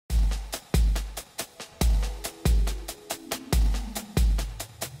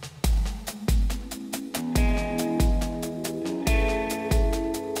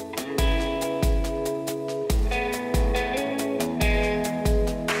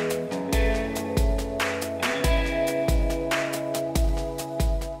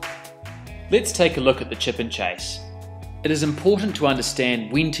Let's take a look at the chip and chase. It is important to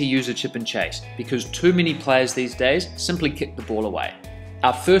understand when to use a chip and chase because too many players these days simply kick the ball away.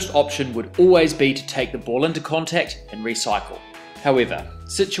 Our first option would always be to take the ball into contact and recycle. However,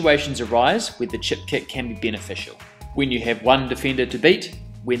 situations arise where the chip kick can be beneficial. When you have one defender to beat,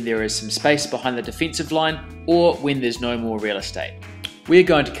 when there is some space behind the defensive line, or when there's no more real estate. We're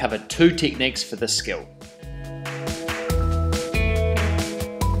going to cover two techniques for this skill.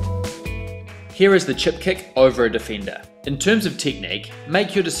 Here is the chip kick over a defender. In terms of technique,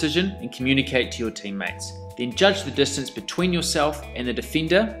 make your decision and communicate to your teammates. Then judge the distance between yourself and the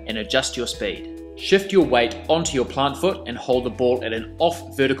defender and adjust your speed. Shift your weight onto your plant foot and hold the ball at an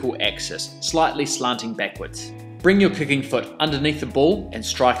off vertical axis, slightly slanting backwards. Bring your kicking foot underneath the ball and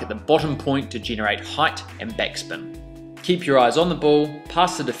strike at the bottom point to generate height and backspin. Keep your eyes on the ball,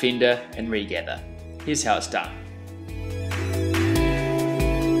 pass the defender and regather. Here's how it's done.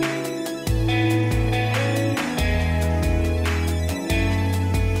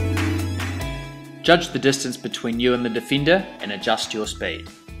 Judge the distance between you and the defender and adjust your speed.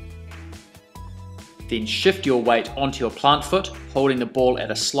 Then shift your weight onto your plant foot, holding the ball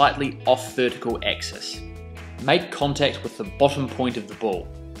at a slightly off vertical axis. Make contact with the bottom point of the ball.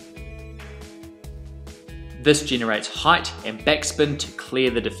 This generates height and backspin to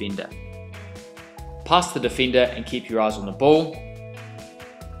clear the defender. Pass the defender and keep your eyes on the ball,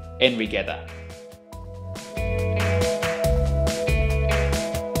 and regather.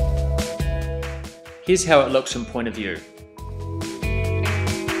 Here's how it looks from point of view.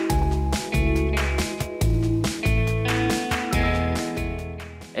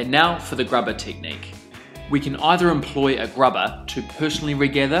 And now for the grubber technique. We can either employ a grubber to personally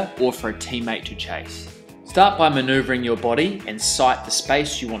regather or for a teammate to chase. Start by maneuvering your body and sight the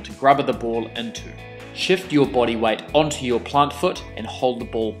space you want to grubber the ball into. Shift your body weight onto your plant foot and hold the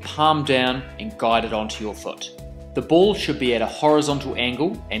ball palm down and guide it onto your foot. The ball should be at a horizontal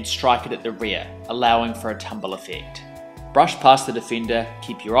angle and strike it at the rear, allowing for a tumble effect. Brush past the defender,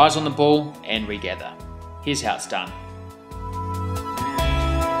 keep your eyes on the ball and regather. Here's how it's done.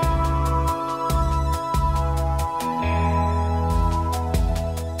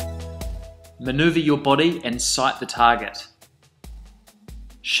 Maneuver your body and sight the target.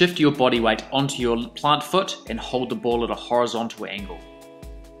 Shift your body weight onto your plant foot and hold the ball at a horizontal angle.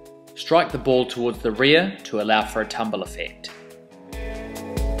 Strike the ball towards the rear to allow for a tumble effect.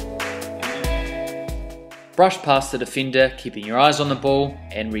 Brush past the defender, keeping your eyes on the ball,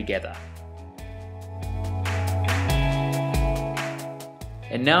 and regather.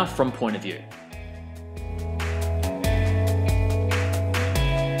 And now from point of view.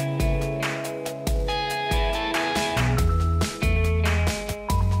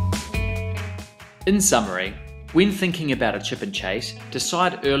 In summary, when thinking about a chip and chase,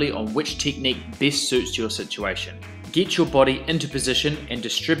 decide early on which technique best suits your situation. Get your body into position and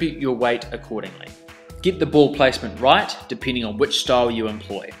distribute your weight accordingly. Get the ball placement right depending on which style you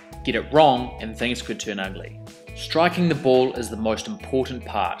employ. Get it wrong and things could turn ugly. Striking the ball is the most important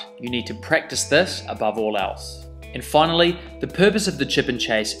part. You need to practice this above all else. And finally, the purpose of the chip and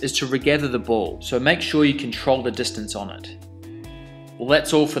chase is to regather the ball, so make sure you control the distance on it. Well,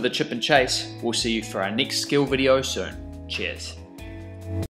 that's all for the chip and chase. We'll see you for our next skill video soon. Cheers.